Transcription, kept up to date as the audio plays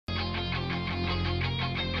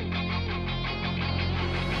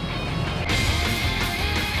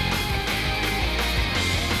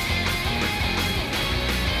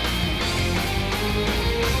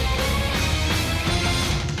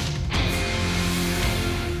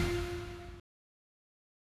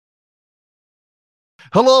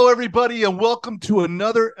Hello, everybody, and welcome to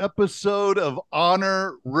another episode of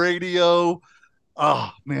Honor Radio.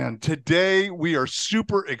 Oh, man, today we are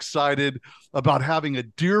super excited about having a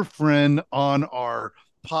dear friend on our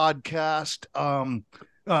podcast.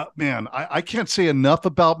 I can't say enough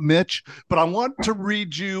about Mitch, but I want to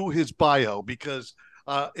read you his bio because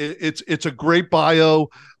it's a great bio.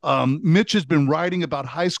 Mitch has been writing about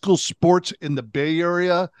high school sports in the Bay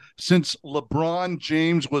Area since LeBron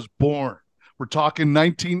James was born. We're talking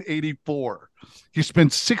 1984. He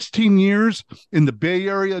spent 16 years in the Bay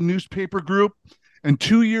Area newspaper group and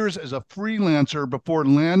 2 years as a freelancer before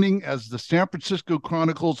landing as the San Francisco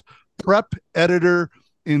Chronicle's prep editor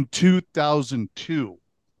in 2002.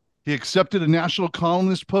 He accepted a national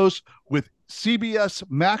columnist post with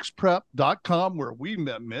CBSMaxPrep.com, where we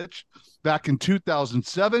met Mitch back in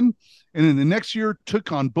 2007. And in the next year,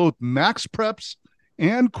 took on both Max Preps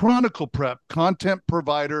and Chronicle Prep content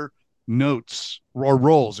provider notes or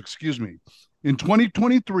roles, excuse me. In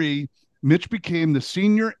 2023, Mitch became the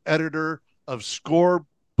senior editor of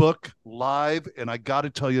Scorebook Live. And I got to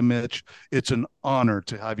tell you, Mitch, it's an honor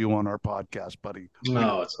to have you on our podcast, buddy.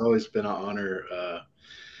 No, it's always been an honor,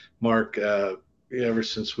 Mark. Ever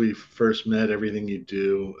since we first met, everything you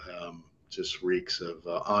do just reeks of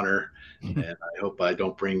honor, and I hope I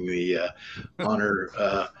don't bring the honor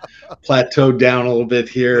plateau down a little bit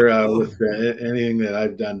here with anything that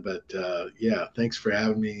I've done. But yeah, thanks for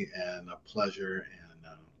having me, and a pleasure.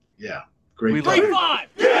 And yeah, We great love talk. five.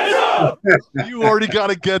 Get up! You already got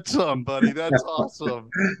to get some, buddy. That's awesome.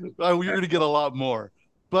 You're going to get a lot more.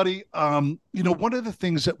 Buddy, one of the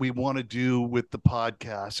things that we want to do with the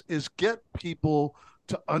podcast is get people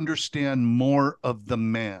to understand more of the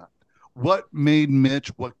man. What made Mitch,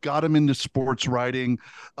 what got him into sports writing,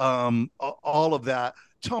 all of that.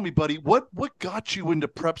 Tell me, buddy, what got you into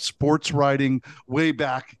prep sports writing way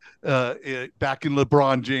back in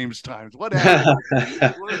LeBron James times? What happened?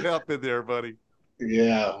 What happened there, buddy?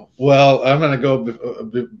 Yeah, well, I'm going to go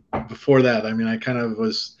before that. I mean, I kind of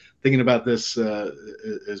was thinking about this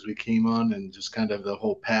as we came on and just kind of the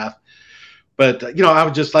whole path. But, I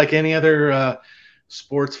was just like any other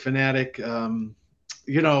sports fanatic. I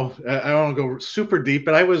don't go super deep,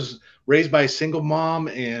 but I was raised by a single mom,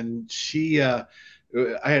 and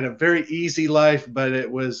I had a very easy life, but it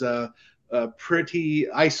was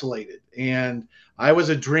pretty isolated. And I was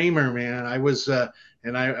a dreamer, man.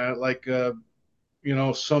 And I like, so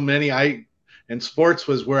many. And sports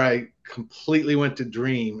was where I completely went to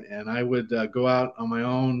dream, and I would go out on my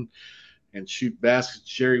own and shoot baskets.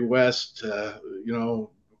 Jerry West,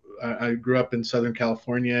 I grew up in Southern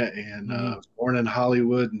California and was born in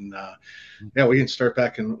Hollywood, and yeah, we can start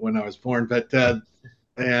back when I was born, but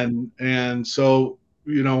and so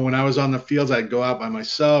when I was on the fields, I'd go out by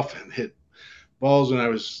myself and hit balls when I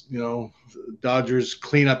was Dodgers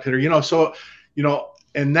cleanup hitter,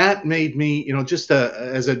 and that made me, just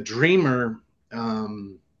as a dreamer,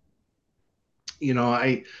 um,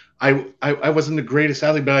 I wasn't the greatest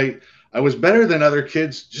athlete, but I was better than other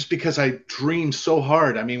kids just because I dreamed so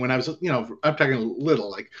hard. I mean, when I was, I'm talking little,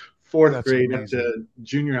 like fourth That's grade up amazing. to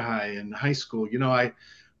junior high and high school,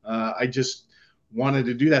 I just wanted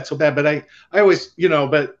to do that so bad. But I always,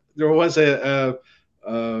 but there was a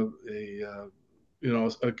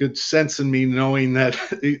good sense in me knowing that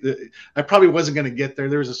I probably wasn't going to get there.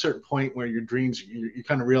 There was a certain point where your dreams, you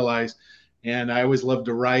kind of realize, and I always loved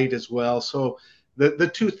to write as well. So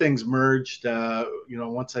the two things merged,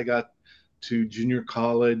 once I got to junior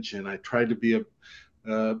college, and I tried to be a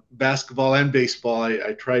basketball and baseball.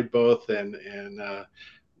 I tried both, and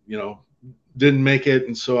you know didn't make it,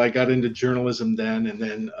 and so I got into journalism then, and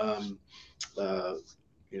then uh, but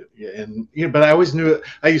I always knew it.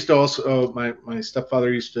 I used to also my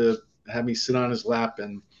stepfather used to have me sit on his lap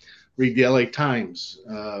and read the LA Times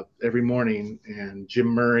every morning, and Jim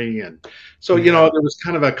Murray, and so Yeah. there was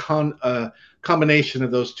kind of a combination of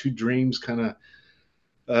those two dreams kind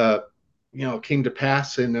of came to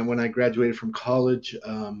pass. And then when I graduated from college,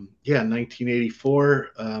 yeah, in 1984,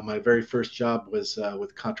 my very first job was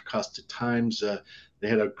with Contra Costa Times. They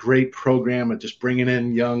had a great program of just bringing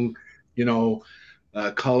in young, you know,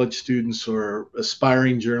 college students or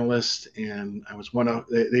aspiring journalists. And I was one of,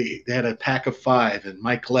 they had a pack of five, and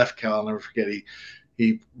Mike Lefkow, I'll never forget,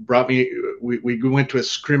 he brought me, we went to a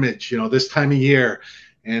scrimmage, this time of year,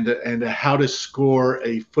 and how to score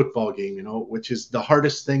a football game, which is the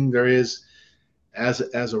hardest thing there is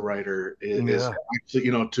as a writer is Yeah.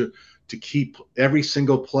 actually, to keep every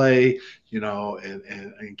single play,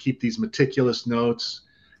 and keep these meticulous notes.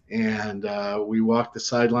 And we walked the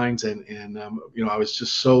sidelines, and I was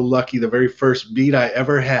just so lucky. The very first beat I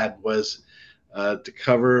ever had was to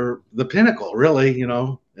cover the pinnacle, really,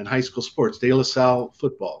 in high school sports, De La Salle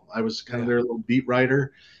football. I was kind of Yeah. their little beat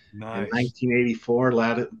writer in Nice. 1984.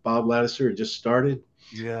 Bob Laddiser had just started,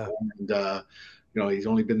 Yeah. and he's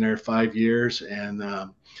only been there 5 years, and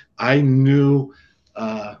I knew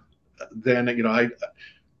then.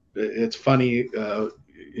 It's funny. I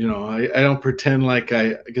don't pretend like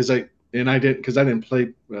I didn't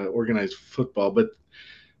play organized football, but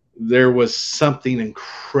there was something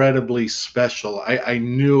incredibly special. I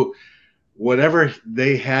knew whatever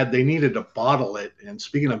they had, they needed to bottle it. And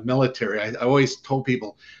speaking of military, I always told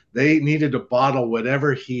people they needed to bottle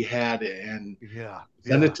whatever he had and Yeah.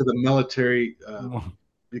 send it Yeah. to the military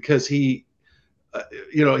because he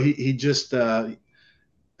just the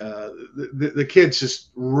kids just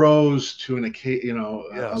rose to a Yes.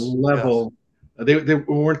 Yes. level. They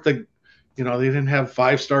weren't they didn't have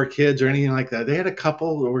 5-star kids or anything like that. They had a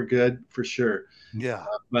couple that were good for sure, Yeah.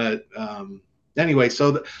 but anyway,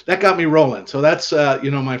 so that got me rolling. So that's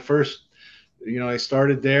my first. I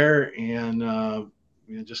started there and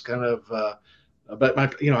just kind of. But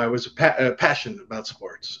I was passionate about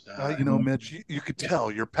sports. Mitch, you could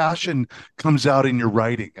tell your passion comes out in your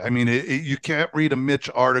writing. I mean, you can't read a Mitch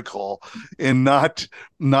article and not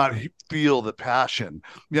feel the passion.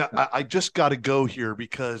 Yeah, I just got to go here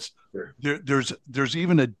because Sure. there's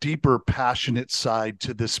even a deeper passionate side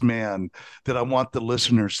to this man that I want the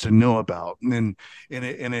listeners to know about, and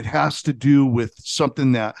it has to do with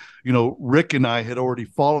something that Rick and I had already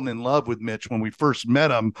fallen in love with Mitch when we first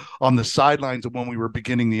met him on the sidelines of when we were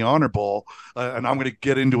beginning the Honor Bowl. And I'm going to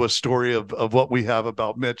get into a story of what we have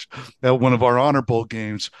about Mitch at one of our Honor Bowl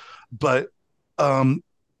games. But um,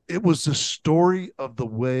 it was the story of the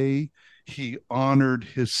way he honored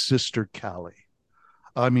his sister, Callie.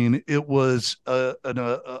 I mean, it was a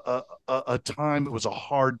time, it was a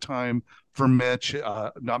hard time for Mitch.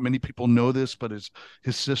 Not many people know this, but his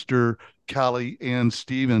sister, Callie Ann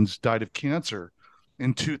Stephens, died of cancer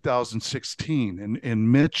in 2016.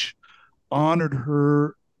 And Mitch honored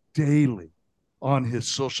her daily on his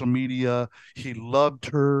social media. He loved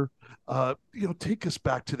her. Take us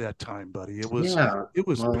back to that time, buddy. Yeah. It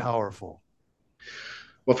was Well, powerful.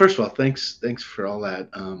 first of all, thanks for all that.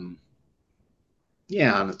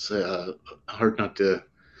 Yeah, and it's hard not to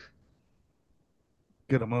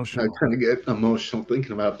Get emotional. kind of get emotional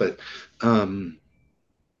thinking about, but um,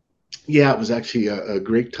 yeah, it was actually a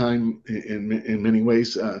great time in many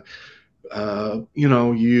ways. You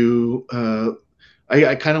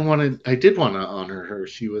I kind of I did want to honor her.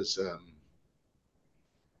 She was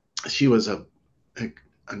had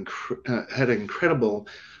an incredible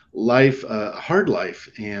life, hard life,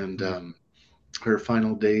 and Yeah, her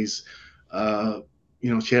final days. Uh,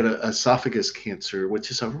 she had a esophagus cancer, which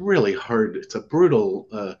is a really hard. It's a brutal.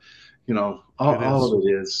 it All is. of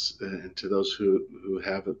it is, to those who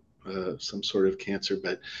have some sort of cancer,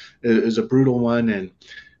 but it was a brutal one,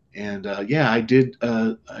 and yeah, I did.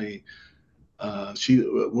 We're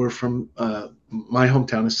from my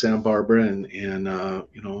hometown is Santa Barbara, and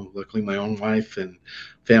luckily my own wife and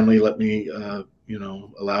family let me,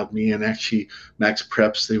 allowed me, and actually Max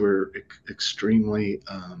Preps, they were extremely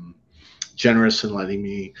generous in letting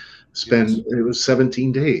me spend. Yes. It was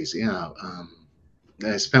 17 days, yeah,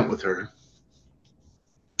 I spent with her,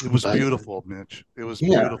 It was but beautiful, Mitch. It was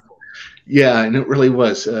yeah, beautiful. yeah, and it really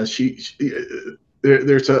was.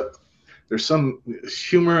 There's some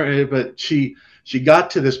humor, but she got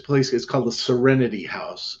to this place. It's called the Serenity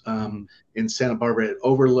House Mm, in Santa Barbara. It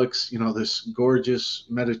overlooks, this gorgeous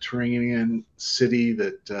Mediterranean city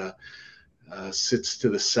that sits to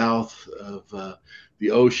the south of the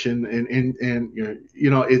ocean, and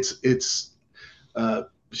it's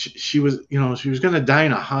she was going to die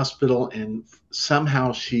in a hospital, and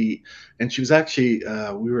somehow she was actually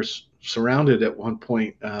we were surrounded at one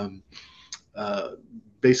point. Uh,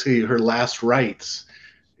 Basically her last rites,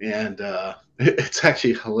 and it's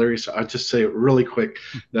actually hilarious. I'll just say it really quick.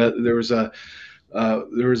 There was a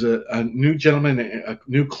new gentleman, a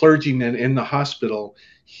new clergyman in the hospital.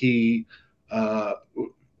 He uh,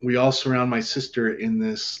 we all surround my sister in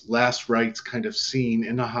this last rites kind of scene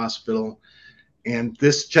in the hospital, and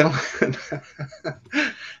this gentleman,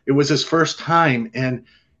 it was his first time, and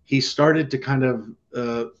he started to kind of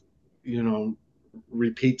you know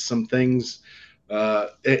repeat some things,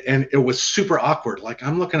 and it was super awkward. Like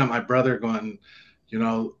I'm looking at my brother, going,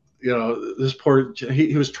 this poor.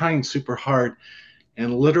 He was trying super hard,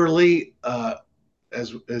 and literally,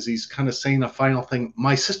 as he's kind of saying the final thing,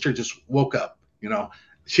 my sister just woke up.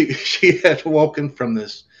 She had woken from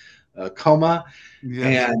this coma,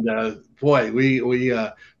 yes. and boy, we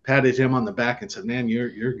patted him on the back and said, "Man,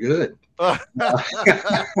 you're good."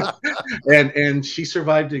 And she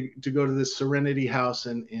survived to go to this Serenity House,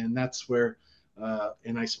 and that's where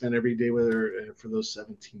and I spent every day with her for those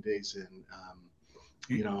 17 days, and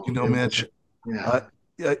it was Mitch, yeah. uh,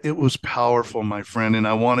 yeah, it was powerful, my friend. And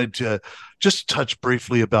I wanted to just touch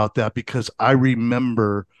briefly about that because I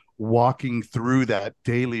remember walking through that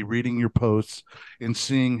daily, reading your posts and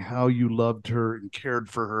seeing how you loved her and cared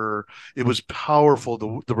for her. It was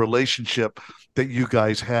powerful, the relationship that you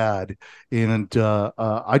guys had. And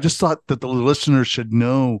I just thought that the listeners should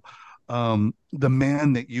know the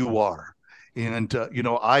man that you are. And,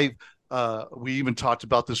 we even talked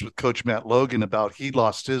about this with Coach Matt Logan about he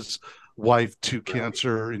lost his wife to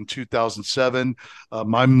cancer in 2007.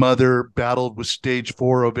 My mother battled with stage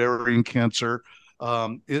 4 ovarian cancer.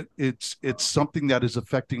 It's something that is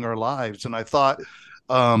affecting our lives, and I thought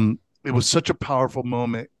it was such a powerful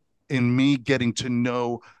moment in me getting to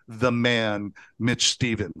know the man, Mitch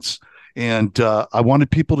Stephens. And I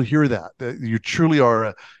wanted people to hear that you truly are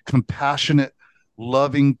a compassionate,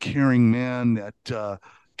 loving, caring man that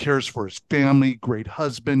cares for his family, great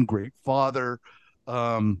husband, great father.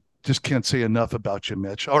 Just can't say enough about you,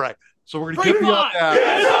 Mitch. All right. So we're going to get beyond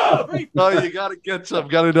that. Oh, you got to get some.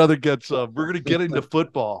 Got another get some. We're going to get into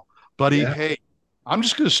football. Buddy, Yeah. hey, I'm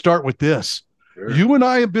just going to start with this. Sure. You and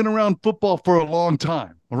I have been around football for a long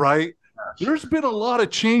time, right? Gosh. There's been a lot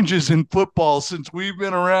of changes in football since we've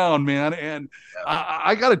been around, man. And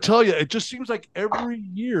I got to tell you, it just seems like every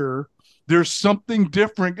year there's something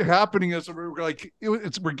different happening as we're like,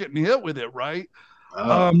 we're getting hit with it, right?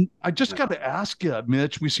 I just got to ask you,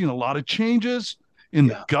 Mitch, we've seen a lot of changes in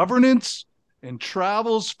the governance and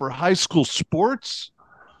travels for high school sports.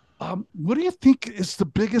 What do you think is the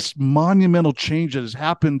biggest monumental change that has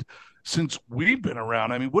happened since we've been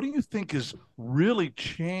around? I mean, what do you think has really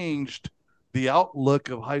changed the outlook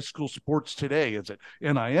of high school sports today? Is it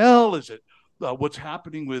NIL? Is it what's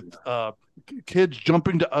happening with kids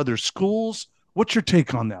jumping to other schools? What's your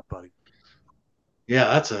take on that, buddy? Yeah,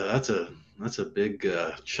 that's a big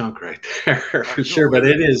chunk right there for sure. But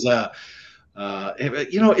it is,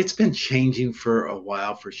 it's been changing for a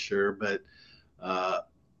while for sure. But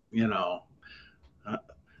you know,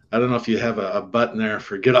 I don't know if you have a button there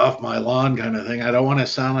for "get off my lawn" kind of thing. I don't want to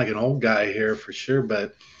sound like an old guy here for sure,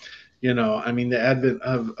 but I mean, the advent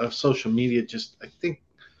of social media just, I think,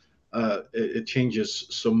 it changes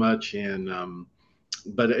so much, and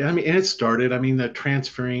but I mean, and it started. I mean, the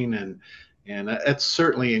transferring and that's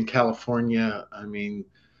certainly in California. I mean,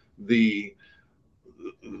 the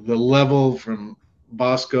the level from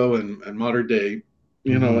Bosco and Modern Day,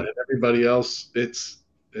 and everybody else, it's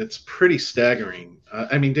pretty staggering.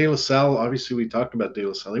 I mean, De La Salle, obviously, we talked about De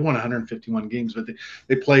La Salle. They won 151 games, but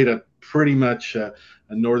they played a pretty much a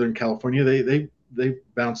Northern California. They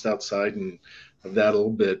bounced outside of that a little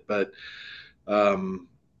bit, but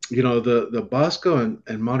the Bosco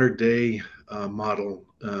and Modern Day model.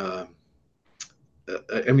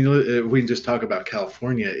 I mean, we can just talk about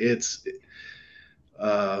California.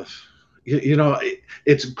 Uh,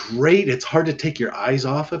 it's great. It's hard to take your eyes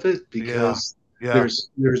off of it because there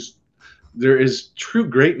is true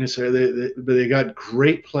greatness there. They got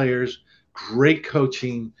great players, great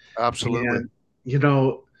coaching. Absolutely. And,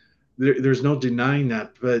 there's no denying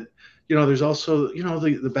that. But, there's also,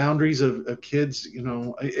 the boundaries of kids,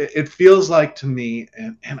 it feels like to me,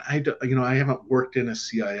 and I haven't worked in a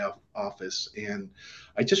CIF office. And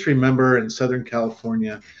I just remember in Southern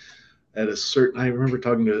California, I remember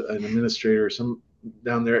talking to an administrator or some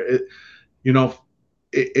down there.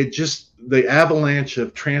 It just, the avalanche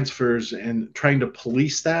of transfers and trying to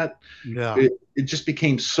police that. It just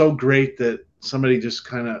became so great that somebody just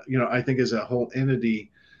kind of, I think as a whole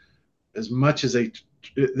entity, as much as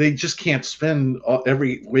they just can't spend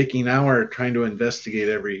every waking hour trying to investigate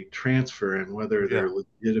every transfer and whether they're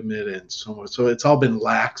legitimate and so on. So it's all been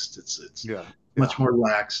laxed. It's much more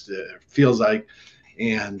laxed. It feels like.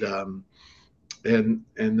 And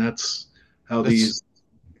that's how these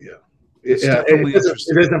it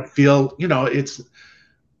doesn't feel, it's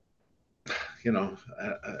I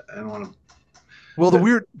don't want to. Well,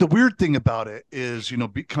 the weird thing about it is,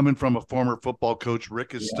 coming from a former football coach,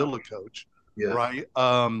 Rick is still a coach, right?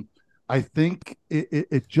 I think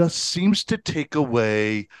it just seems to take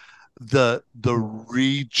away the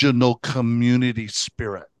regional community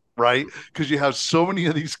spirit, right? Because you have so many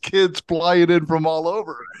of these kids flying in from all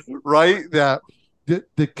over, right? That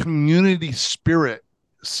the community spirit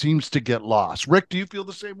seems to get lost. Rick, do you feel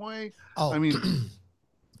the same way? Oh, I mean,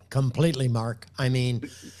 completely, Mark. I mean,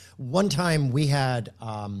 one time we had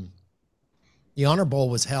the Honor Bowl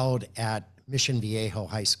was held at Mission Viejo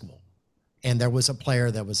High School. And there was a player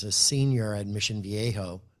that was a senior at Mission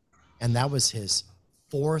Viejo, and that was his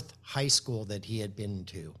fourth high school that he had been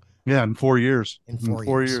to. Yeah, in 4 years. In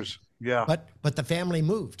 4 years. Yeah. But the family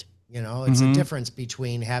moved. You know, it's Mm-hmm. a difference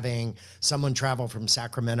between having someone travel from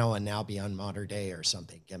Sacramento and now be on Mater Dei or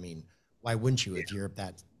something. I mean, why wouldn't you if you're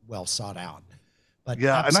that well sought out? But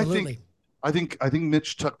Yeah, absolutely. and I think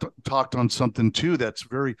Mitch talked on something too that's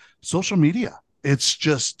very social media. It's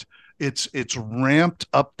just it's ramped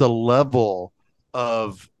up the level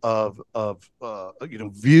of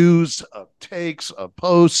views, of takes, of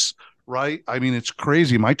posts, right? I mean, it's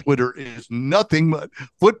crazy. My Twitter is nothing but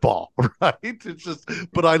football, right? It's just,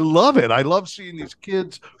 but I love it. I love seeing these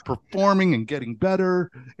kids performing and getting better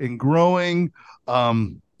and growing.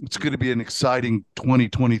 It's going to be an exciting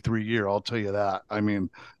 2023 year. I'll tell you that. I mean,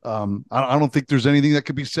 I don't think there's anything that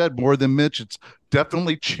could be said more than Mitch. It's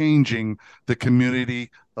definitely changing the community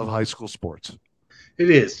of high school sports. It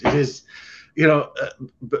is. It is.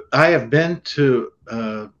 But I have been to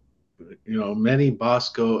many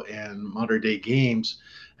Bosco and Mater Dei games,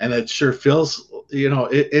 and it sure feels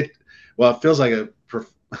it feels like a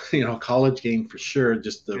college game for sure.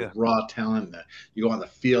 Just the raw talent that you go on the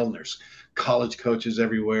field and there's college coaches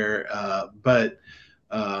everywhere, but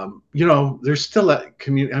there's still that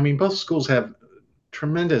community. I mean, both schools have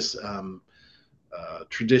tremendous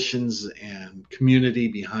traditions and community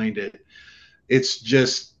behind it. It's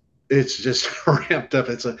just ramped up.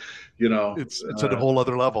 It's it's at a whole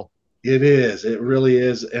other level. It is. It really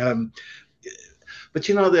is. But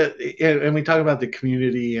that, and we talk about the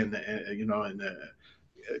community and the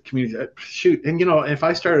community. Shoot, and if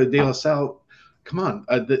I started De La Salle, come on,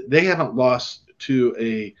 they haven't lost to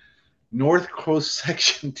a North Coast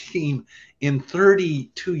section team in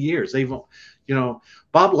 32 years. They've,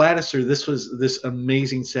 Bob Lattiser. This was this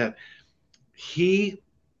amazing set. He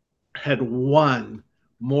had won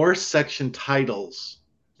more section titles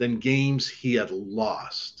than games he had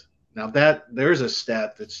lost. Now there's a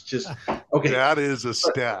stat that's just okay. That is a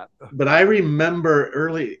stat. But I remember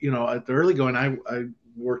early, at the early going, I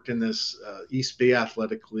worked in this East Bay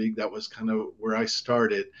Athletic League. That was kind of where I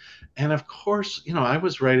started, and of course, I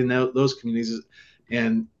was right in those communities,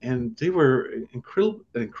 and they were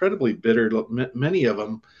incredibly bitter. Many of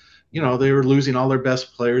them, they were losing all their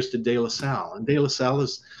best players to De La Salle, and De La Salle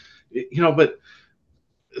is, but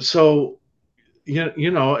so.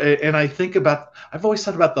 And I think I've always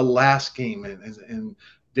thought about the last game and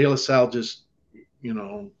De La Salle just,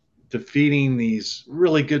 defeating these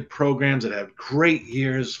really good programs that have great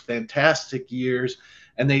years, fantastic years,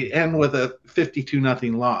 and they end with a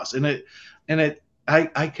 52-0 loss.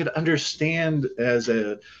 I could understand as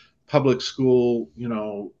a public school,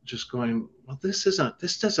 just going, well, this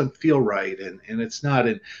doesn't feel right. And it's not.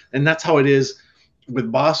 And that's how it is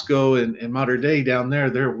with Bosco and Mater Dei down there.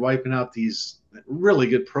 They're wiping out these really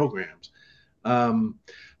good programs.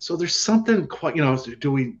 So there's something quite,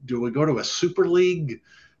 do we go to a super league?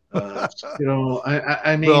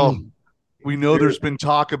 I mean, well, we know there's been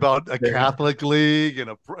talk about a Catholic league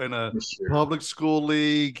and a sure. public school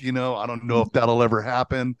league. I don't know if that'll ever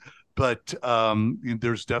happen, but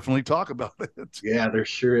there's definitely talk about it. Yeah, there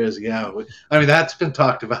sure is. Yeah, I mean, that's been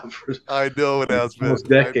talked about for I know it has been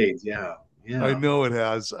decades. Yeah. I know it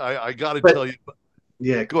has. I got to tell you.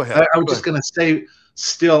 Yeah, go ahead. I was just going to say,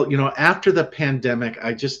 still, after the pandemic,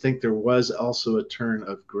 I just think there was also a turn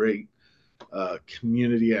of great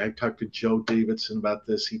community. I talked to Joe Davidson about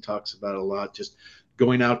this. He talks about it a lot, just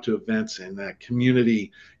going out to events and that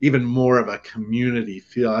community, even more of a community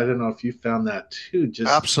feel. I don't know if you found that too.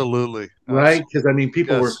 Just absolutely. Right? Because, I mean,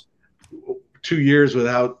 people were 2 years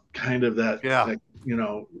without kind of that,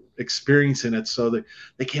 experiencing it. So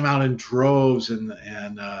they came out in droves and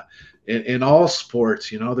in all sports,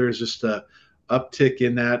 there's just a uptick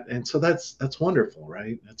in that. And so that's wonderful,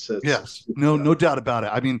 right? Yes, no doubt about it.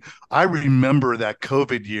 I mean, I remember that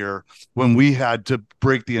COVID year when we had to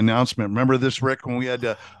break the announcement. Remember this, Rick, when we had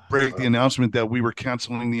to break the announcement that we were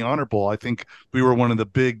canceling the Honor Bowl? I think we were one of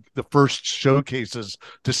the first showcases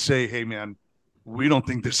to say, hey, man, we don't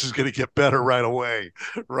think this is going to get better right away,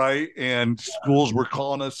 right? And schools were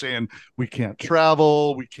calling us saying, we can't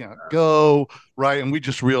travel, we can't go, right? And we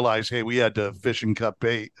just realized, hey, we had to fish and cut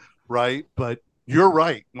bait, right? But you're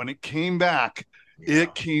right. When it came back,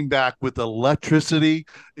 it came back with electricity.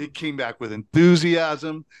 It came back with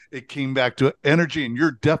enthusiasm. It came back to energy. And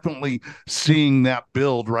you're definitely seeing that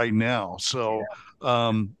build right now. So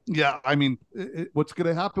Yeah, I mean, what's going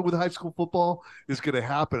to happen with high school football is going to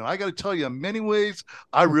happen. And I got to tell you, in many ways,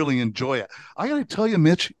 I really enjoy it. I got to tell you,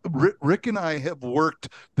 Mitch, Rick and I have worked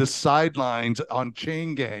the sidelines on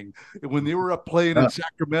Chain Gang when they were up playing in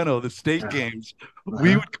Sacramento, the state games.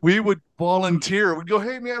 We would volunteer. We'd go,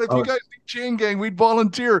 hey man, if you guys need Chain Gang, we'd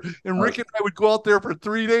volunteer. And Rick and I would go out there for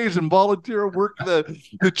 3 days and volunteer and work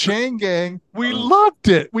the Chain Gang. We loved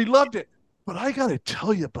it. We loved it. But I got to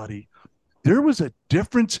tell you, buddy, there was a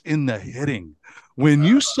difference in the hitting when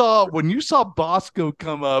you saw Bosco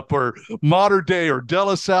come up, or Mater Dei, or De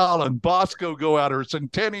La Salle and Bosco go out, or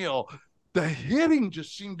Centennial. The hitting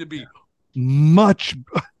just seemed to be much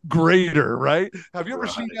greater, right? Have you ever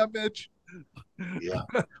seen that, Mitch? Yeah.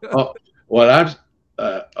 Well, what I've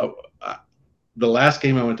the last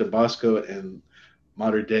game I went to Bosco and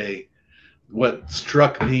Mater Dei, what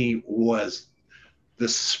struck me was the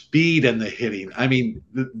speed and the hitting. I mean,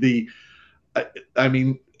 I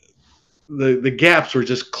mean, the gaps were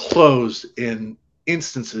just closed in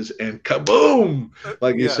instances, and kaboom,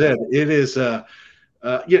 like you said, it is. But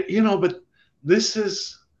this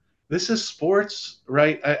is sports,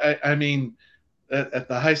 right? I mean, at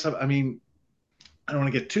the high stuff. I mean, I don't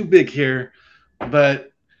want to get too big here,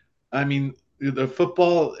 but I mean, the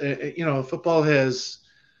football. Football has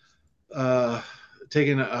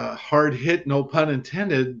taken a hard hit, no pun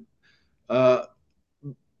intended.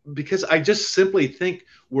 Because I just simply think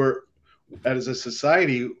we're, as a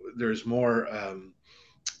society, there's more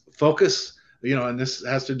focus, and this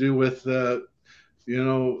has to do with,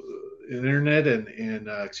 internet and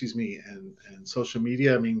social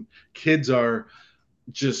media. I mean, kids are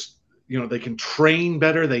just, they can train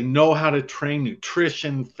better. They know how to train,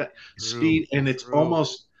 nutrition, speed, and it's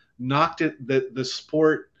almost knocked the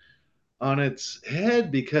sport on its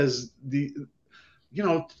head, because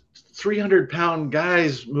 300-pound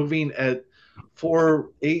guys moving at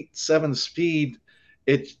 4.87 speed,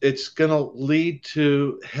 it's going to lead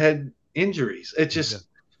to head injuries. It just,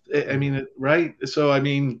 I mean, right? So, I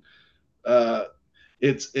mean,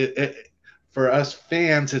 it's for us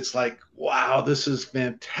fans, it's like, wow, this is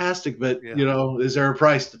fantastic. But, is there a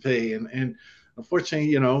price to pay? And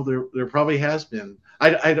unfortunately, there probably has been.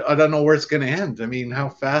 I don't know where it's going to end. I mean, how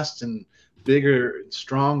fast and big or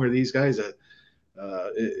strong are these guys?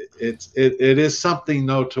 It is something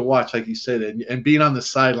though to watch, like you said, and being on the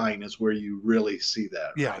sideline is where you really see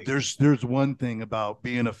that. Yeah, right? there's one thing about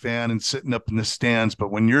being a fan and sitting up in the stands, but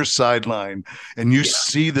when you're sideline and you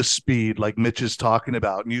see the speed, like Mitch is talking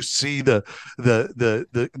about, and you see the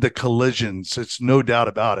collisions, it's no doubt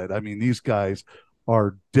about it. I mean, these guys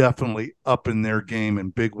are definitely up in their game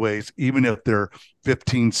in big ways, even if they're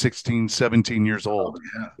 15, 16, 17 years old.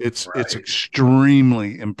 It's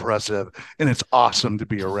extremely impressive, and it's awesome to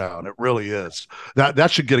be around. It really is.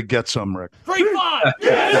 That should get some, Rick. 3-5,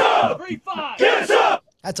 get up! 3-5, get up!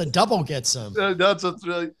 That's a double get some.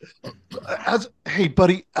 Hey,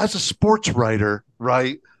 buddy, as a sports writer,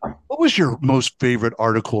 right? What was your most favorite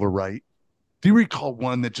article to write? Do you recall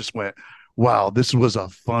one that just went, wow, this was a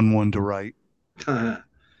fun one to write?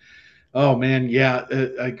 Oh man, yeah.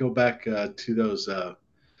 I go back to those. I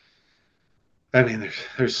mean,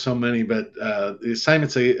 there's so many, but the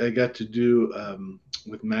assignments I got to do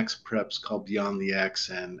with Max Preps called Beyond the X,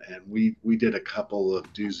 and we did a couple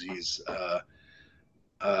of doozies.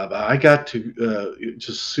 I got to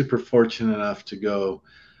just super fortunate enough to go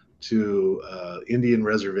to Indian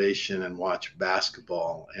Reservation and watch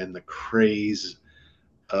basketball and the craze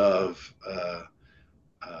of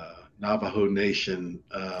Navajo Nation.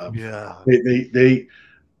 They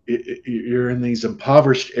you're in these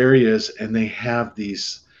impoverished areas, and they have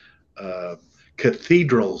these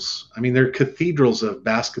cathedrals. I mean, they're cathedrals of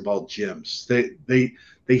basketball gyms.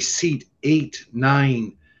 They seat 8,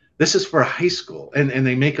 9. This is for high school, and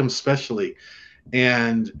they make them specially,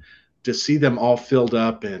 and to see them all filled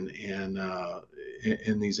up and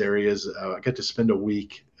in these areas, I got to spend a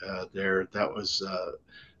week there. That was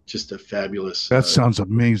just a fabulous. That sounds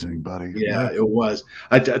amazing, buddy. Yeah, it was.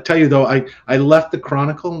 I tell you though, I left the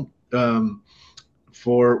Chronicle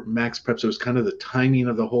for Max Preps. It was kind of the timing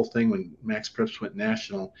of the whole thing when Max Preps went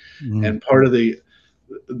national, and part of the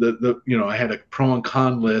I had a pro and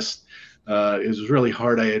con list. It was really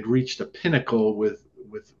hard. I had reached a pinnacle with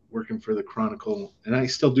working for the Chronicle, and I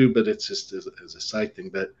still do, but it's just as a side thing.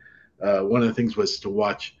 But one of the things was to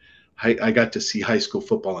watch. I got to see high school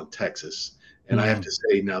football in Texas. And I have to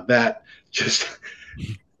say, now that just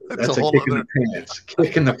that's a kick in the pants.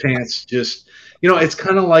 Kick in the pants. Just it's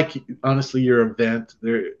kind of like, honestly, your event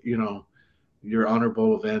there. your Honor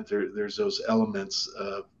Bowl event, there's those elements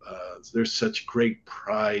of there's such great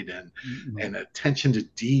pride and attention to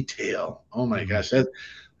detail. Oh my gosh,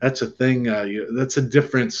 that's a thing. That's a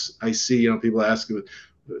difference I see. People ask the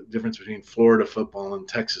difference between Florida football and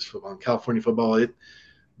Texas football and California football.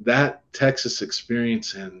 That Texas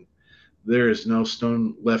experience, and there is no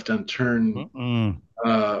stone left unturned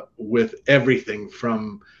with everything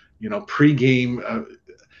from pregame.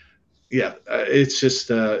 It's just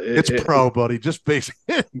it's pro, buddy. Just basic.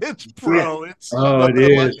 It's pro. Yeah. It's Oh, it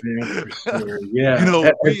nothing like is, man, for sure.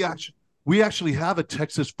 Yeah. we actually have a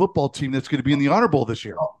Texas football team that's going to be in the Honor Bowl this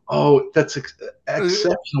year. Oh, that's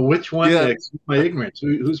exceptional. Which one? Yeah. Excuse my ignorance.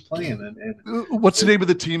 Who's playing? What's the name of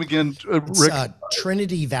the team again, Rick?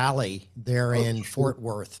 Trinity Valley. They're in Fort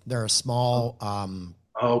Worth. They're a small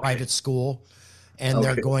private school, and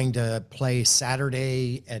they're going to play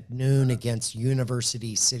Saturday at noon against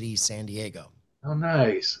University City, San Diego. Oh,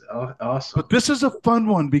 nice. Oh, awesome. But this is a fun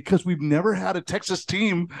one because we've never had a Texas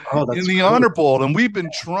team in the cool. Honor Bowl, and we've been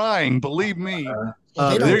trying, believe me.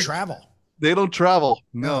 They don't travel. They don't travel.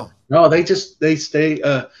 No, they stay.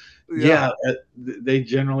 They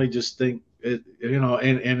generally just think, and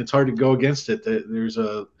it's hard to go against it.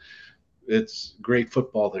 It's great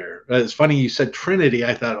football there. It's funny you said Trinity.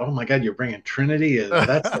 I thought, oh my God, you're bringing Trinity.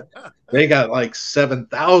 They got like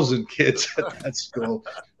 7,000 kids at that school.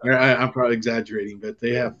 I'm probably exaggerating, but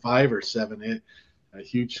they have 5 or 7. A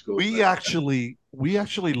huge school. We actually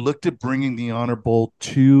looked at bringing the Honor Bowl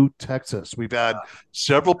to Texas. We've had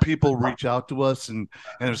several people reach out to us and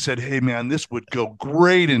have said, hey man, this would go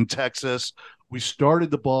great in Texas. We started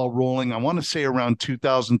the ball rolling, I want to say around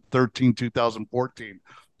 2013, 2014,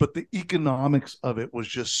 but the economics of it was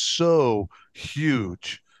just so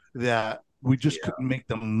huge that we just couldn't make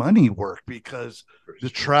the money work because the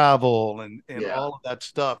travel and all of that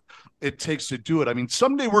stuff it takes to do it. I mean,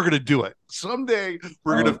 someday we're going to do it. Someday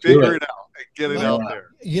we're going to figure it out and get it out there.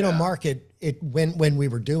 Mark, when we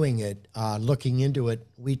were doing it, looking into it,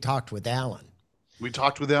 we talked with Alan.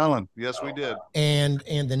 Yes, we did. And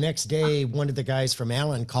the next day, one of the guys from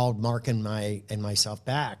Alan called Mark and myself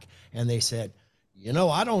back, and they said,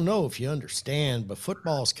 I don't know if you understand, but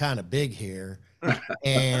football's kind of big here.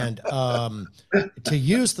 And to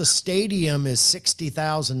use the stadium is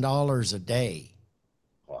 $60,000 a day.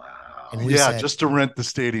 Wow. And we said, just to rent the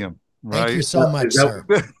stadium. Right. Thank you so much, sir.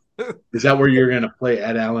 Is that where you're going to play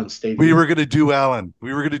at Allen Stadium? We were going to do Allen.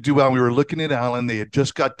 We were looking at Allen. They had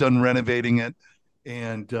just got done renovating it.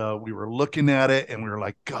 And we were looking at it and we were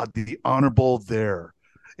like, God, the Honor Bowl there.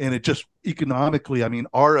 And it just economically, I mean,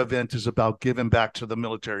 our event is about giving back to the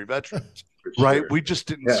military veterans, right? We just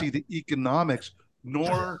didn't see the economics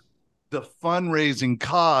nor the fundraising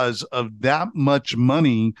cause of that much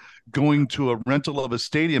money going to a rental of a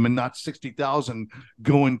stadium and not 60,000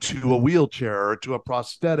 going to a wheelchair or to a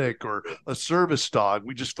prosthetic or a service dog.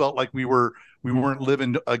 We just felt like we weren't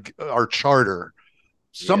living our charter.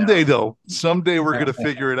 Someday we're going to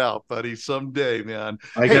figure it out, buddy. Someday, man.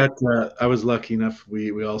 I was lucky enough.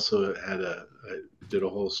 We also did a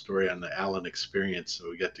whole story on the Allen experience. So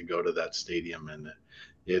we got to go to that stadium, and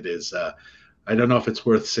it is, I don't know if it's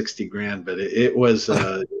worth 60 grand, but it was,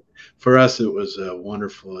 for us, it was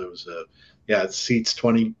wonderful. It was, it seats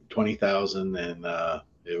 20,000 and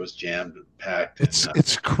it was jammed, packed.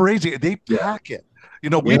 It's crazy. They pack it.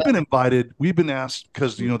 We've been invited. We've been asked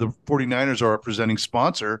because, the 49ers are our presenting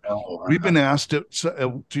sponsor. We've been asked to,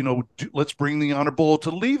 let's bring the Honor Bowl to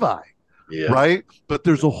Levi. Yeah. Right. But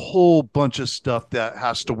there's a whole bunch of stuff that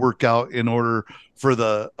has to work out in order for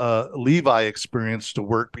the Levi experience to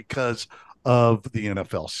work because of the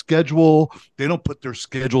NFL schedule. They don't put their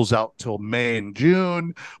schedules out till May and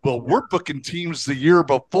June. Well, we're booking teams the year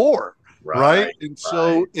before. Right. And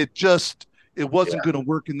so it wasn't going to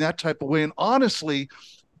work in that type of way. And honestly,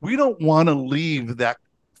 we don't want to leave that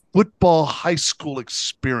football high school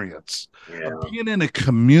experience of being in a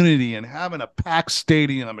community and having a packed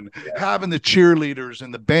stadium and having the cheerleaders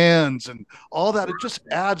and the bands and all that. It just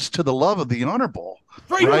adds to the love of the Honor Bowl.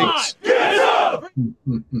 Right? Get up!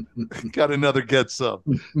 Got another get some,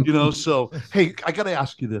 so, hey, I got to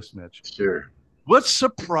ask you this, Mitch. Sure. What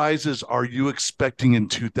surprises are you expecting in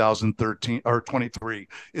 2013 or 23?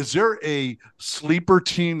 Is there a sleeper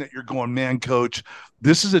team that you're going, man, coach,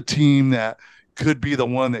 this is a team that could be the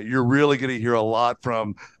one that you're really going to hear a lot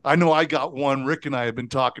from? I know I got one Rick and I have been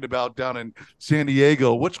talking about down in San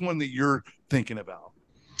Diego. What's one that you're thinking about?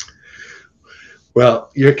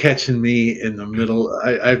 Well, you're catching me in the middle.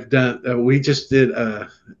 I've done, we just did at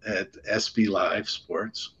SB Live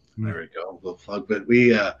Sports. There we go, a little plug. But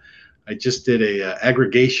I just did a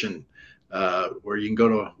aggregation where you can go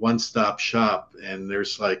to a one-stop shop and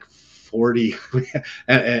there's like 40,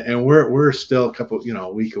 and we're still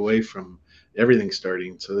a week away from everything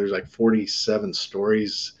starting. So there's like 47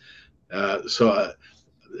 stories. So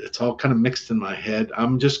it's all kind of mixed in my head.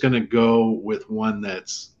 I'm just going to go with one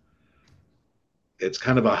it's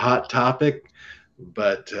kind of a hot topic,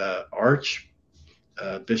 but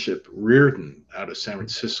Bishop Reardon out of San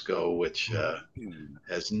Francisco, which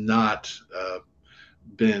has not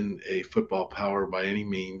been a football power by any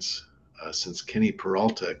means since Kenny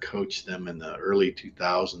Peralta coached them in the early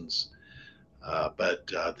 2000s.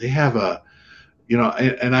 But they have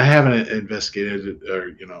and I haven't investigated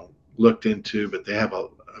or looked into, but they have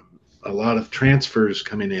a lot of transfers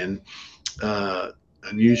coming in,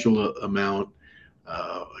 unusual amount.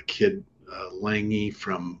 A kid, Lange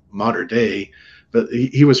from Mater Dei, but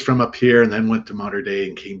he was from up here and then went to Mater Dei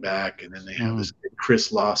and came back. And then they have this kid,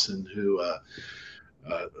 Chris Lawson, who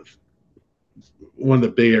one of the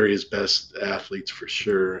Bay Area's best athletes for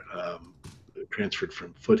sure, transferred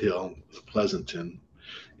from Foothill, Pleasanton.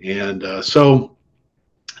 And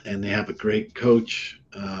and they have a great coach.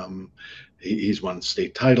 He's won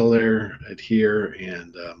state title there at here.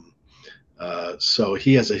 And so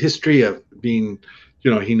he has a history of being,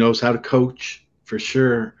 he knows how to coach for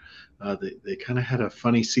sure. They kind of had a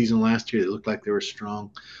funny season last year. They looked like they were strong,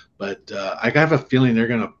 but I have a feeling they're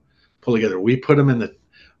going to pull together. I put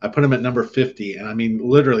them at number 50, and I mean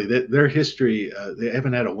literally their history. They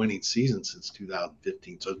haven't had a winning season since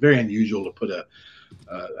 2015, so it's very unusual to put a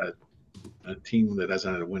team that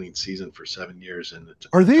hasn't had a winning season for 7 years. And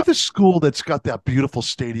are they the school that's got that beautiful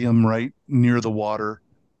stadium right near the water?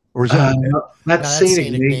 Or is that that's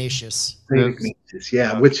St. Ignatius? St. Ignatius,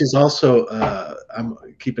 yeah, which is also I'm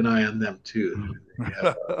keep an eye on them too. They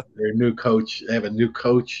have their new coach. They have a new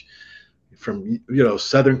coach from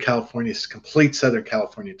Southern California, complete Southern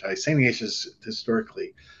California ties. St. Ignatius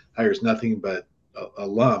historically hires nothing but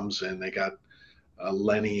alums, and they got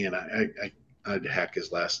Lenny, and I'd hack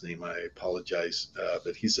his last name. I apologize,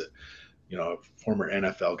 but he's a former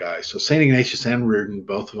NFL guy. So St. Ignatius and Reardon,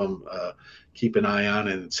 both of them, keep an eye on.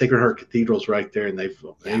 And Sacred Heart Cathedral's right there, and they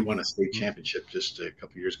won a state championship just a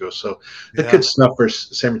couple years ago. So the good stuff for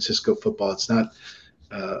San Francisco football. It's not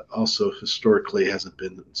also historically hasn't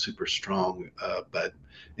been super strong, but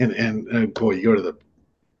and boy, you go to the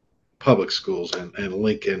public schools and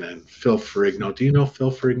Lincoln and Phil Ferrigno. Do you know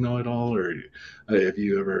Phil Ferrigno at all, or have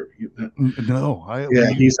you ever? No,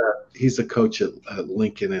 he's a coach at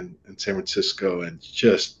Lincoln in San Francisco, and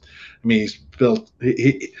just, I mean, he's built.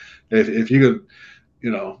 If you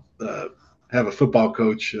could, have a football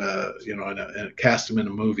coach, and cast him in a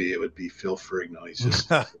movie, it would be Phil Ferrigno. He's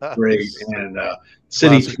just great, and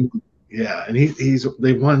city team, and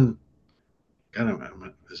they won. Kind of,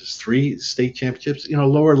 this is 3 state championships,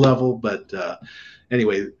 lower level, but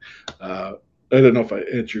anyway, I don't know if I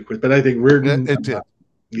answered your question, but I think Reardon. It did.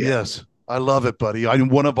 Yes, I love it, buddy.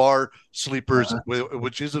 One of our sleepers,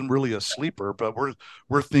 which isn't really a sleeper, but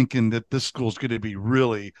we're thinking that this school's going to be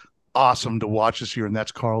really awesome to watch this year, and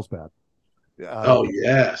that's Carlsbad. Oh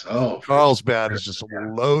yes, Carlsbad is just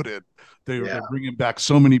loaded. They're bringing back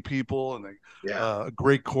so many people, and a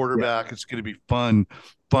great quarterback. Yeah. It's going to be fun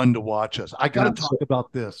to watch us. I got to talk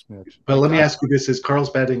about this, Mitch. But let me ask you this: is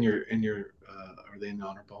Carlsbad in your? Are they in the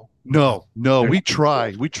Honor Bowl? No. We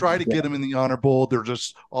try to get them in the Honor Bowl. They're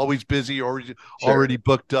just always busy, or already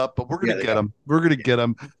booked up. But we're going to get them. We're going to get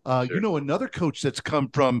them. Another coach that's come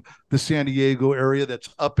from the San Diego area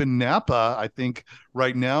that's up in Napa, I think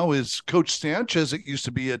right now, is Coach Sanchez. It used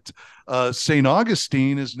to be at St.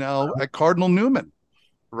 Augustine, is now at Cardinal Newman.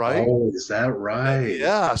 Right? Oh, is that right?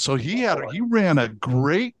 Yeah. So he ran a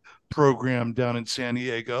great program down in San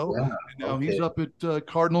Diego. Yeah, and now he's up at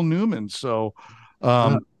Cardinal Newman. So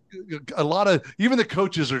a lot of, even the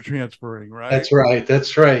coaches are transferring, right?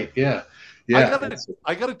 That's right. Yeah.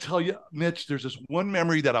 I gotta tell you, Mitch, there's this one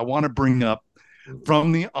memory that I want to bring up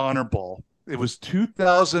from the Honor Bowl. It was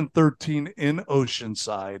 2013 in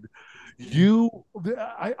Oceanside.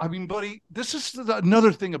 I mean, buddy, this is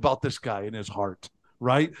another thing about this guy and his heart.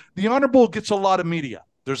 Right? The Honor Bowl gets a lot of media.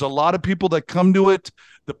 There's a lot of people that come to it.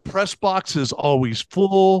 The press box is always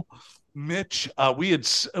full. Mitch, we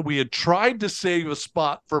had tried to save a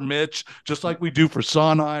spot for Mitch, just like we do for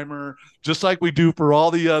Sonheimer, just like we do for all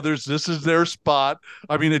the others. This is their spot.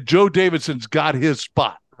 I mean, Joe Davidson's got his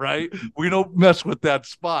spot, right? We don't mess with that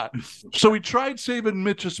spot. So we tried saving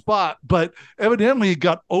Mitch a spot, but evidently he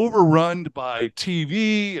got overrun by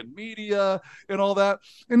TV and media and all that.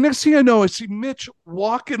 And next thing I know, I see Mitch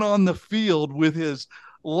walking on the field with his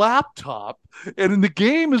laptop, and the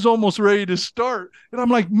game is almost ready to start. And I'm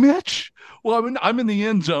like, Mitch, well, I'm in the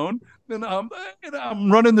end zone. And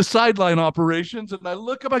I'm running the sideline operations, and I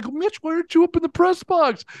look up. I go, Mitch, why aren't you up in the press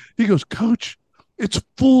box? He goes, Coach, it's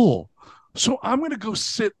full, so I'm going to go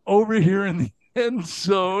sit over here in the end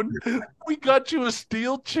zone. We got you a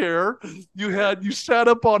steel chair. You sat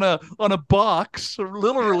up on a box,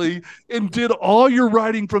 literally, and did all your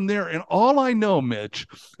writing from there. And all I know, Mitch,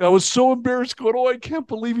 I was so embarrassed going, oh, I can't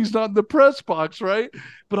believe he's not in the press box, right?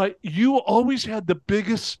 But you always had the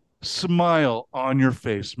biggest smile on your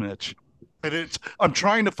face, Mitch. And I'm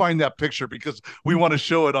trying to find that picture because we want to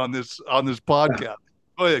show it on this podcast.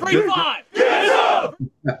 Go ahead. 3-5. Get up!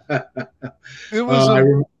 It was I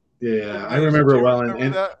remember it well. Remember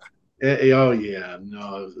that? Oh yeah,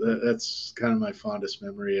 no, that's kind of my fondest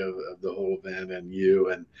memory of the whole event, and you,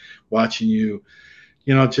 and watching you,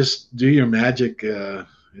 just do your magic.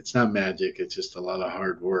 It's not magic; it's just a lot of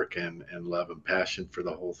hard work and love and passion for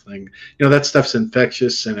the whole thing. That stuff's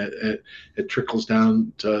infectious, and it trickles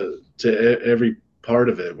down to every part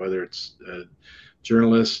of it, whether it's a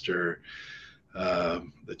journalist or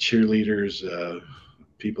the cheerleaders,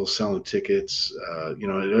 people selling tickets.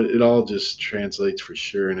 It all just translates for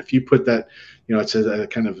sure. And if you put that, it says that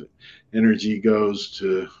kind of energy goes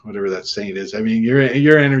to whatever that saying is. I mean,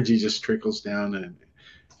 your energy just trickles down,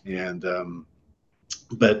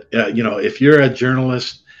 but if you're a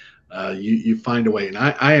journalist, you find a way. And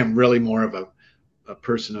I am really more of a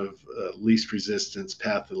person of least resistance,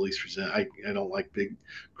 path of least resistance. I don't like big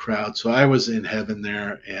crowds, so I was in heaven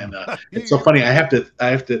there, and it's so funny. I have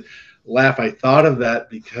to laugh. I thought of that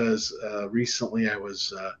because recently I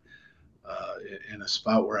was in a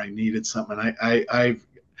spot where I needed something. I've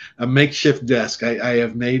a makeshift desk. I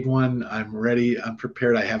have made one. I'm ready. I'm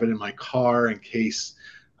prepared. I have it in my car in case.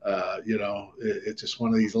 It's just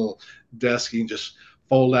one of these little desks you can just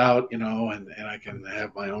fold out, and I can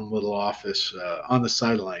have my own little office on the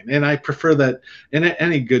sideline. And I prefer that. And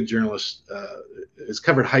any good journalist has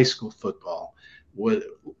covered high school football would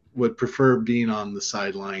prefer being on the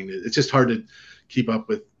sideline. It's just hard to keep up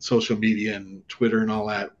with social media and Twitter and all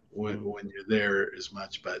that when you're there as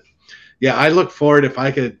much. But yeah, I look forward if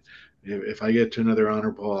I get to another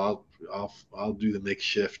Honor Bowl, I'll do the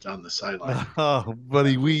makeshift on the sideline. Oh,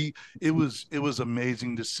 buddy, it was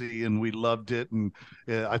amazing to see, and we loved it. And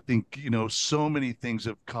I think so many things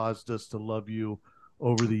have caused us to love you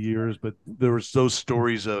over the years. But there was those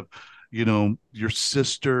stories of, your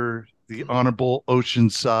sister, the Honorable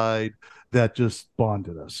Oceanside, that just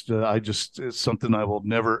bonded us. It's something I will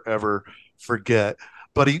never ever forget.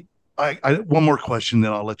 Buddy, I one more question,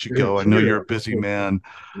 then I'll let you go. I know you're a busy man.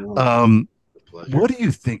 What do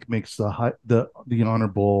you think makes the Honor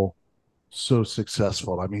Bowl so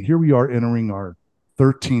successful? I mean, here we are entering our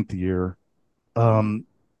 13th year.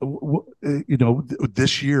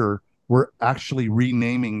 This year we're actually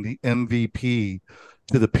renaming the MVP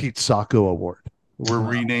to the Pete Sacco Award. We're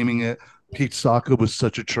renaming it. Pete Sacco was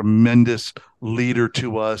such a tremendous leader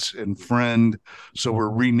to us and friend, so we're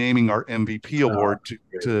renaming our MVP award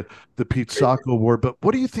to the Pete Sacco Award. But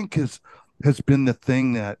what do you think has been the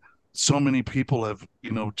thing that so many people have,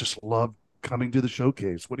 just loved coming to the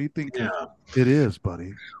showcase? What do you think it is,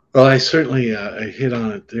 buddy? Well, I certainly I hit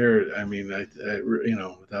on it there. I mean, I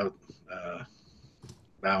without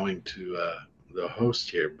bowing to the host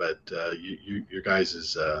here, but your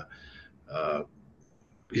guys'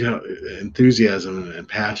 enthusiasm and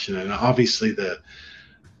passion, and obviously the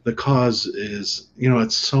cause is,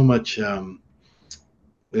 it's so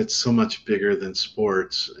much bigger than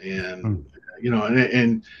sports, and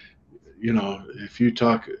if you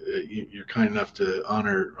talk, you're kind enough to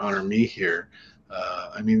honor me here.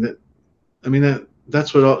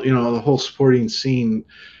 That's what the whole sporting scene,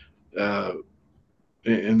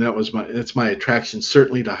 and that's my attraction,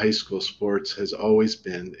 certainly to high school sports, has always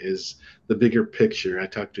been, is the bigger picture. I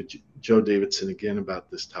talked to Joe Davidson again about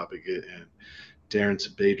this topic, and Darren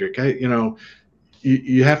Sabadrick.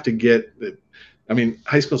 You have to get that. I mean,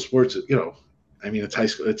 high school sports, it's high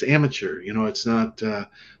school, it's amateur, it's not the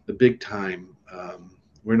big time.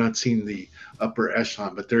 We're not seeing the upper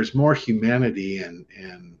echelon, but there's more humanity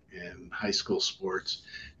in high school sports.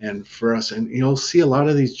 And for us, and you'll see a lot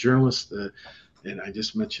of these journalists, and I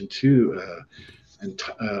just mentioned too,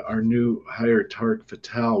 our new hire, Tarek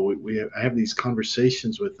Fattal, I have these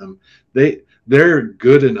conversations with them. They're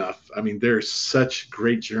good enough. I mean, they're such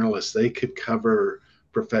great journalists. They could cover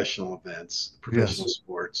professional events, professional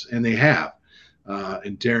sports, and they have.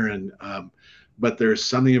 And Darren, but there's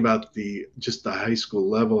something about just the high school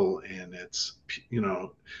level, and it's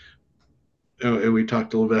and we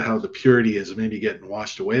talked a little bit how the purity is maybe getting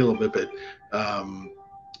washed away a little bit, but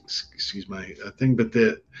excuse my thing, but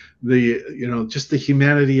just the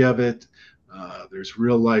humanity of it. There's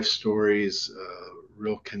real life stories,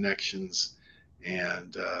 real connections,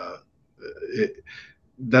 and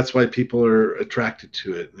that's why people are attracted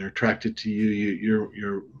to it. And they're attracted to you.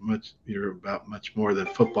 You're about much more than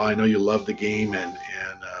football. I know you love the game,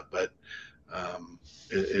 but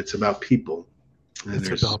it's about people. And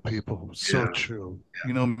it's about people. So true.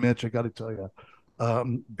 Yeah. Mitch, I got to tell you,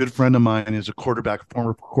 good friend of mine is a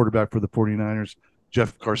former quarterback for the 49ers,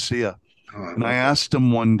 Jeff Garcia. And I asked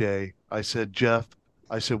him one day, I said, Jeff,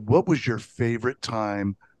 what was your favorite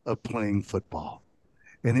time of playing football?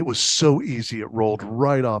 And it was so easy. It rolled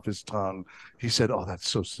right off his tongue. He said, oh, that's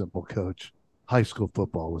so simple, coach. High school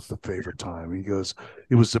football was the favorite time. He goes,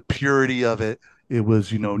 it was the purity of it. It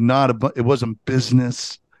was, it wasn't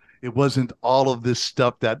business. It wasn't all of this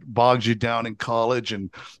stuff that bogs you down in college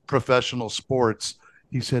and professional sports.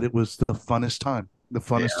 He said it was the funnest time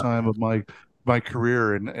of my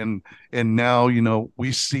career. And now,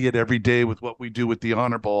 we see it every day with what we do with the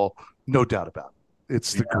Honor Ball. No doubt about it.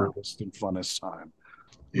 It's the greatest and funnest time.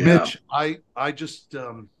 Yeah. Mitch, I just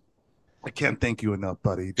I can't thank you enough,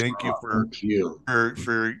 buddy. Thank you for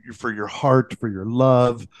your heart, for your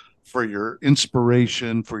love, for your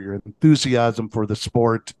inspiration, for your enthusiasm for the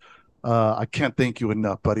sport. I can't thank you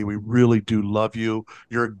enough, buddy. We really do love you.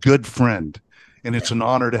 You're a good friend, and it's an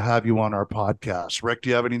honor to have you on our podcast. Rick, do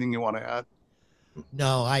you have anything you want to add?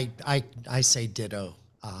 No, I say ditto.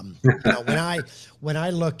 When I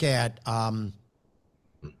look at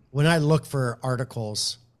when I look for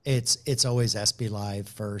articles, it's always SB Live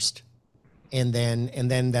first, and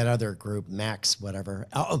then that other group, Max, whatever.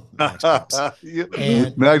 Oh, Max Preps.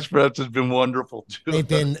 And Max Preps has been wonderful too.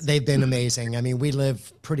 They've been amazing. I mean, we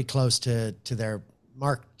live pretty close to their.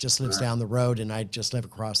 Mark just lives down the road, and I just live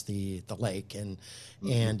across the lake. And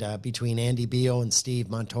between Andy Beal and Steve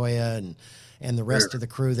Montoya and the rest of the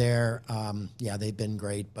crew there, they've been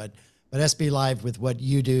great. But SB Live, with what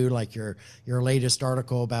you do, like your latest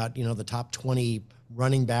article about the top 20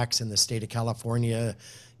 running backs in the state of California,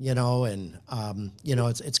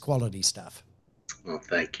 it's quality stuff. Well,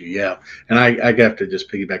 thank you. Yeah, and I got to just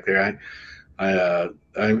piggyback there.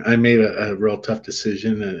 I made a real tough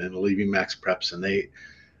decision in leaving Max Preps, and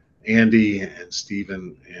Andy and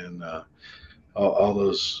Steven and all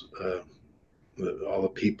those all the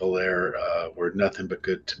people there were nothing but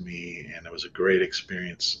good to me, and it was a great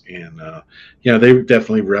experience. And they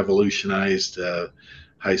definitely revolutionized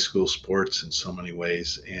high school sports in so many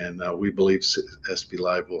ways, and we believe SB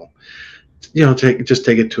Live will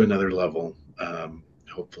take it to another level,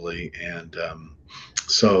 hopefully. And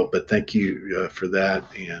but thank you for that,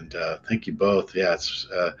 and thank you both. Yeah,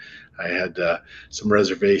 I had some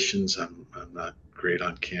reservations. I'm not great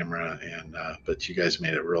on camera, but you guys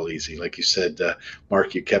made it real easy. Like you said,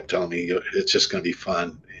 Mark, you kept telling me it's just going to be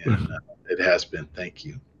fun, and it has been. Thank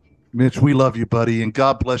you. Mitch, we love you, buddy, and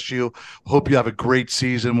God bless you. Hope you have a great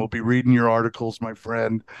season. We'll be reading your articles, my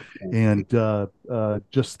friend, and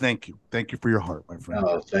just thank you. Thank you for your heart, my friend.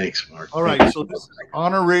 Oh, thanks, Mark. All right, so this is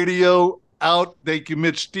Honor Radio out. Thank you,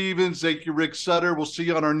 Mitch Stephens. Thank you, Rick Sutter. We'll see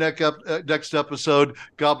you on our next episode.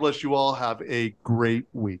 God bless you all. Have a great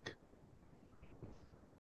week.